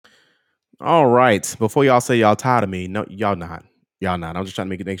All right. Before y'all say y'all tired of me, no, y'all not. Y'all not. I'm just trying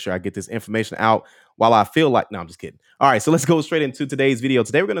to make sure I get this information out while I feel like. No, I'm just kidding. All right. So let's go straight into today's video.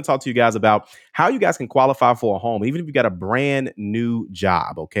 Today we're going to talk to you guys about how you guys can qualify for a home, even if you got a brand new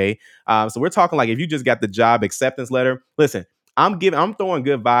job. Okay. So we're talking like if you just got the job acceptance letter. Listen, I'm throwing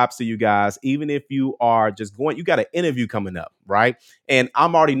good vibes to you guys, even if you are just going. You got an interview coming up, right? And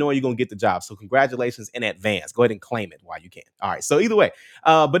I'm already knowing you're gonna get the job. So congratulations in advance. Go ahead and claim it while you can. All right. So either way.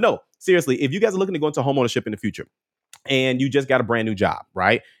 But no, seriously, if you guys are looking to go into homeownership in the future and you just got a brand new job,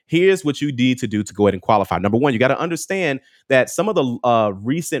 right? Here's what you need to do to go ahead and qualify. Number one, you got to understand that some of the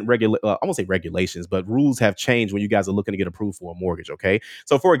recent I won't say regulations, but rules have changed when you guys are looking to get approved for a mortgage. Okay,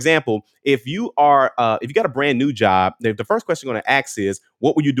 so for example, if you got a brand new job, the first question you're going to ask is,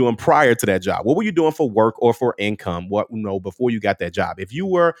 what were you doing prior to that job? What were you doing for work or for income? Before you got that job? If you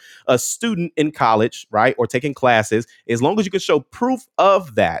were a student in college, right, or taking classes, as long as you can show proof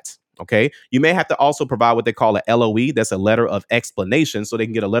of that. Okay. You may have to also provide what they call a LOE. That's a letter of explanation. So they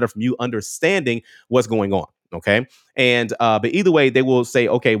can get a letter from you understanding what's going on. Okay. And but either way, they will say,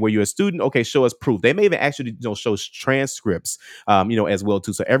 okay, were you a student? Okay, show us proof. They may even actually show transcripts, as well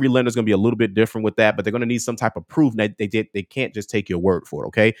too. So every lender is going to be a little bit different with that, but they're going to need some type of proof that they can't just take your word for it.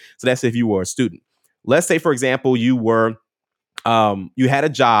 Okay. So that's if you were a student. Let's say, for example, you had a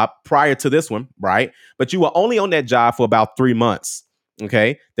job prior to this one, right? But you were only on that job for about 3 months.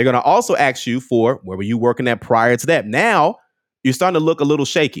 Okay. They're going to also ask you for where were you working at prior to that. Now you're starting to look a little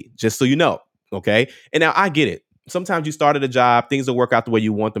shaky, just so you know. Okay. And now I get it. Sometimes you started a job, things don't work out the way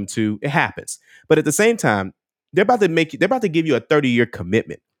you want them to. It happens. But at the same time, they're about to give you a 30-year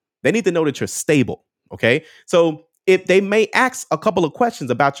commitment. They need to know that you're stable. Okay. So if they may ask a couple of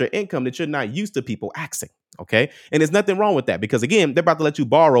questions about your income that you're not used to people asking. Okay. And there's nothing wrong with that because, again, they're about to let you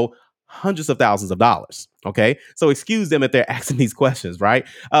borrow hundreds of thousands of dollars. Okay. So excuse them if they're asking these questions, right?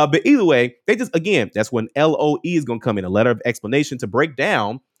 But either way, again, that's when LOE is going to come in, a letter of explanation to break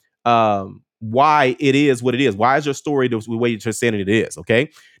down why it is what it is. Why is your story the way you're saying it is? Okay.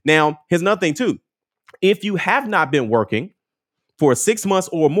 Now, here's another thing, too. If you have not been working for 6 months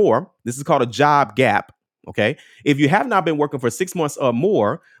or more, this is called a job gap. Okay. If you have not been working for 6 months or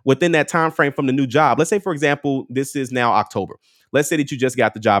more within that time frame from the new job, let's say, for example, this is now October. Let's say that you just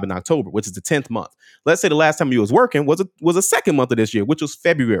got the job in October, which is the 10th month. Let's say the last time you was working was a second month of this year, which was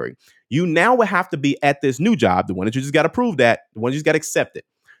February. You now would have to be at this new job, the one that you just got approved at, the one you just got accepted.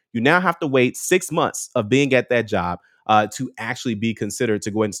 You now have to wait 6 months of being at that job to actually be considered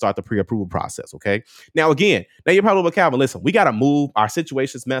to go ahead and start the pre-approval process. Okay. Now, again, you're probably like, Calvin, listen, we got to move. Our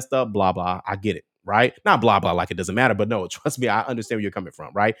situation's messed up, blah, blah. I get it. Right. Not blah, blah, like it doesn't matter. But no, trust me, I understand where you're coming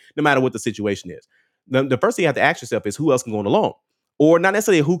from. Right. No matter what the situation is. The first thing you have to ask yourself is who else can go on a loan? Or not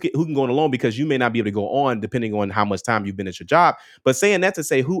necessarily who can go on a loan, because you may not be able to go on depending on how much time you've been at your job. But saying that to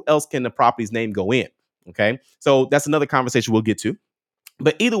say who else can the property's name go in? Okay. So that's another conversation we'll get to.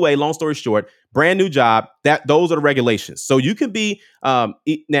 But either way, long story short, brand new job, those are the regulations. So you can be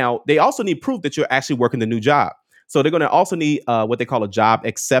now they also need proof that you're actually working the new job. So they're going to also need what they call a job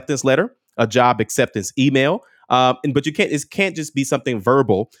acceptance letter, a job acceptance email. But it can't just be something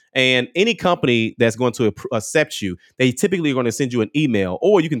verbal. And any company that's going to accept you, they typically are going to send you an email,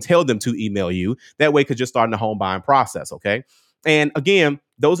 or you can tell them to email you. That way, because you're starting the home buying process. Okay. And again,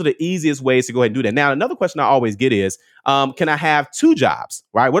 those are the easiest ways to go ahead and do that. Now, another question I always get is, can I have two jobs,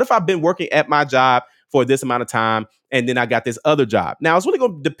 right? What if I've been working at my job for this amount of time and then I got this other job? Now, it's really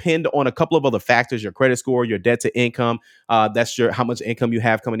going to depend on a couple of other factors: your credit score, your debt to income. That's how much income you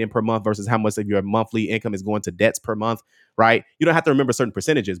have coming in per month versus how much of your monthly income is going to debts per month, right? You don't have to remember certain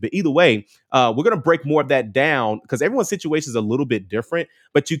percentages, but either way, we're going to break more of that down because everyone's situation is a little bit different,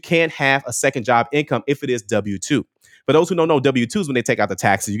 but you can't have a second job income if it is W-2. For those who don't know, W-2s, when they take out the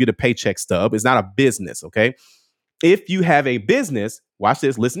taxes, you get a paycheck stub. It's not a business, okay? If you have a business, watch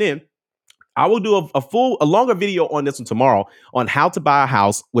this, listen in. I will do a longer video on this one tomorrow on how to buy a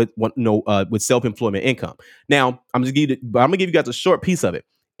house with self-employment income. Now, I'm gonna give you guys a short piece of it.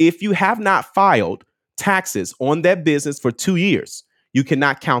 If you have not filed taxes on that business for 2 years, you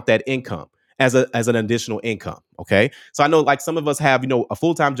cannot count that income as an additional income. Okay. So I know, like, some of us have, a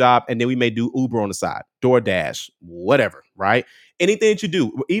full-time job, and then we may do Uber on the side, DoorDash, whatever, right? Anything that you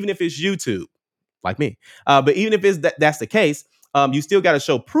do, even if it's YouTube, like me. But even if that's the case, you still got to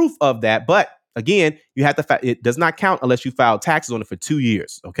show proof of that. But again, you have to it does not count unless you file taxes on it for 2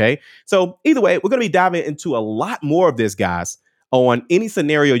 years. Okay. So either way, we're going to be diving into a lot more of this, guys, on any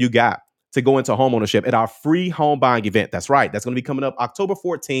scenario you got to go into homeownership at our free home buying event. That's right. That's going to be coming up October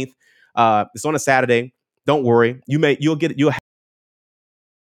 14th. It's on a Saturday. Don't worry. You'll have,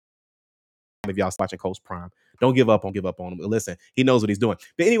 if y'all watching Coast Prime. Don't give up on him. Listen, he knows what he's doing.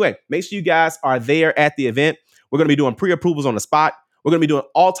 But anyway, make sure you guys are there at the event. We're going to be doing pre-approvals on the spot. We're going to be doing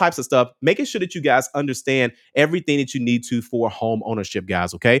all types of stuff, making sure that you guys understand everything that you need to for home ownership,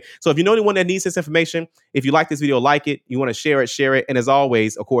 guys. Okay. So if you know anyone that needs this information, if you like this video, like it, you want to share it. And as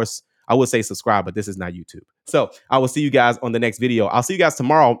always, of course, I would say subscribe, but this is not YouTube. So I will see you guys on the next video. I'll see you guys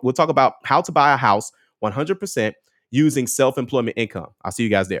tomorrow. We'll talk about how to buy a house 100% using self-employment income. I'll see you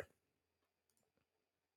guys there.